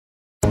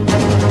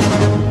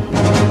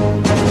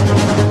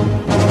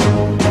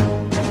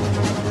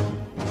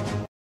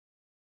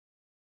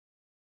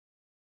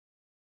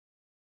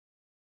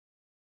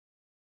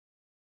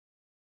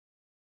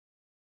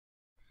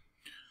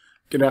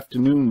Good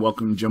afternoon.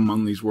 Welcome to Jim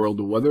Munley's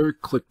World of Weather.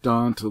 Clicked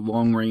on to the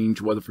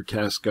long-range weather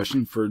forecast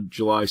discussion for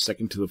July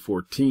 2nd to the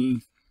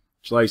 14th,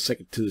 July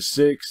 2nd to the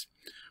 6th.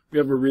 We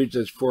have a ridge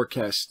that's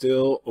forecast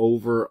still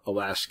over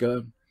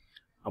Alaska,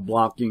 a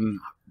blocking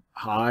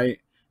high,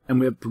 and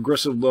we have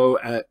progressive low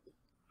at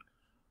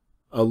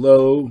a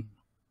low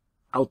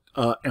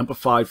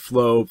amplified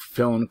flow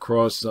failing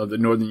across the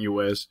northern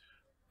U.S.,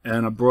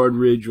 and a broad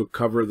ridge will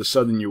cover the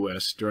southern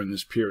U.S. during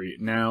this period.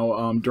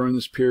 Now, during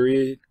this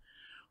period,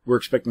 we're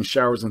expecting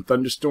showers and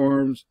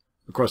thunderstorms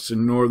across the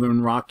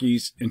northern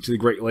Rockies into the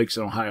Great Lakes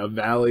and Ohio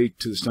Valley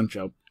to the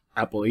Central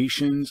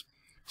Appalachians.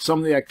 Some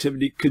of the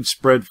activity could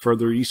spread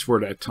further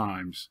eastward at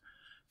times.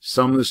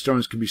 Some of the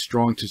storms could be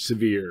strong to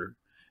severe.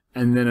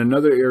 And then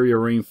another area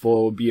of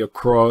rainfall will be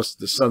across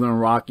the southern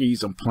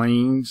Rockies and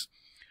plains,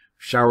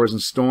 showers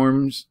and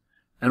storms,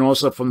 and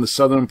also from the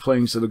southern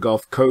plains to the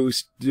Gulf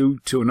Coast due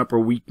to an upper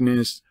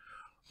weakness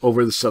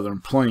over the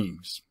southern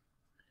plains.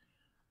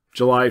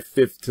 July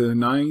 5th to the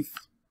 9th.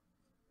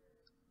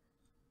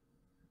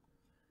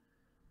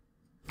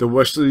 The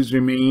westerlies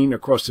remain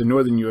across the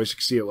northern U.S. You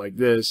can see it like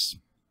this.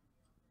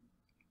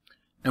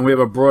 And we have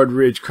a broad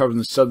ridge covering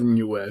the southern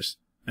U.S.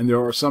 And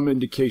there are some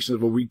indications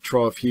of a weak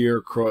trough here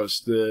across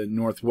the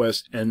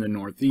northwest and the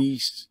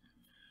northeast.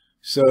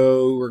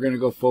 So we're going to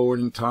go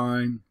forward in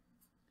time.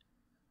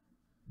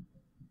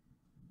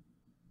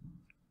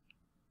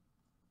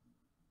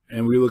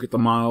 And we look at the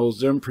models.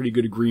 They're in pretty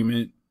good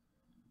agreement.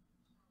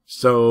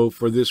 So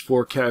for this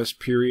forecast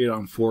period,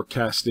 I'm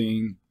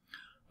forecasting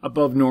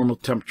above normal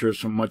temperatures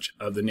for much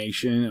of the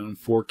nation, and I'm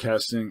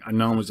forecasting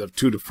anomalies of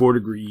 2 to 4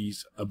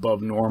 degrees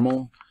above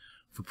normal.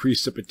 For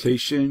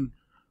precipitation,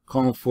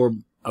 calling for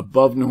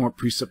above normal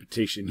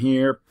precipitation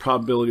here.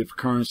 Probability of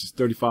occurrence is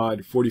 35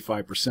 to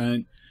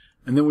 45%.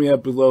 And then we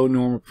have below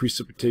normal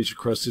precipitation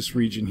across this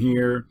region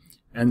here,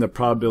 and the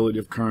probability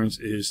of occurrence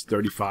is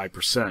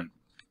 35%.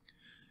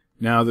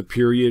 Now the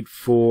period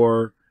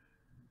for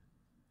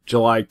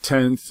July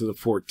 10th to the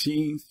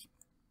 14th.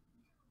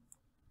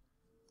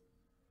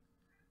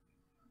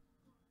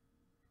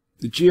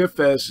 The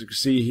GFS, you can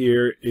see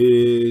here,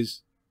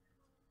 is,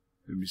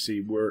 let me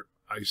see where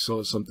I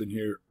saw something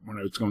here when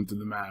I was going through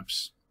the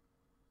maps.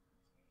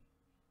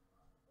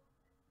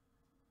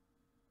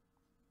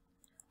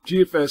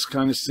 GFS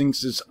kind of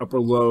sinks its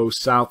upper low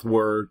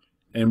southward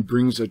and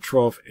brings a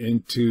trough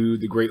into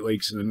the Great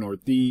Lakes in the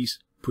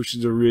northeast,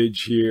 pushes a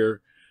ridge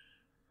here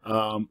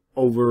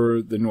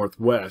over the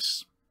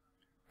northwest,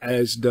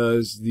 as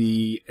does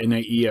the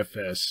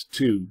NAEFS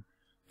too.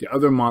 The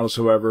other models,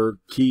 however,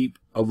 keep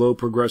a low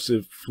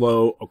progressive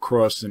flow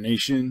across the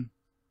nation,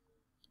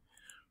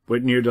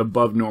 but near the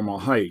above normal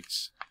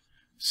heights.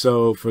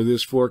 So for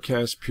this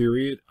forecast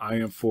period, I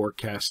am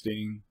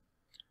forecasting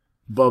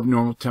above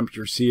normal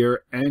temperatures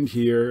here, and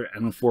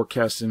I'm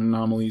forecasting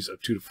anomalies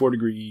of 2 to 4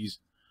 degrees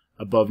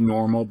above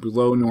normal,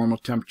 below normal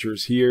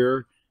temperatures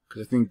here,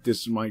 because I think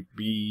this might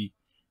be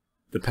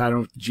the pattern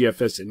with the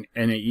GFS and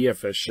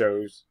NAEFS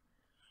shows.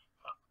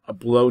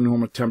 Below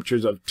normal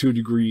temperatures of 2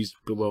 degrees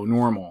below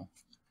normal.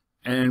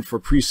 And for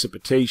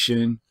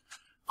precipitation,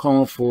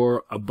 calling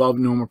for above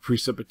normal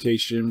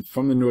precipitation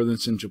from the northern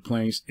central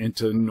plains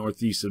into the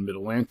northeast and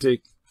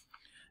mid-Atlantic.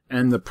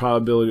 And the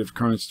probability of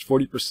occurrence is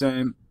 40%.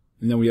 And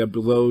then we have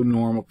below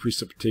normal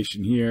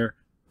precipitation here.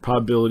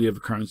 Probability of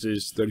occurrence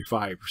is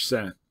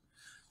 35%.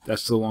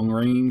 That's the long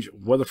range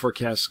weather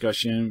forecast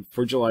discussion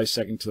for July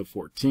 2nd to the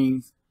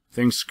 14th.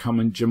 Thanks for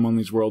coming, Jim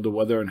Munley's World of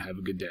Weather, and have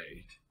a good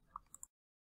day.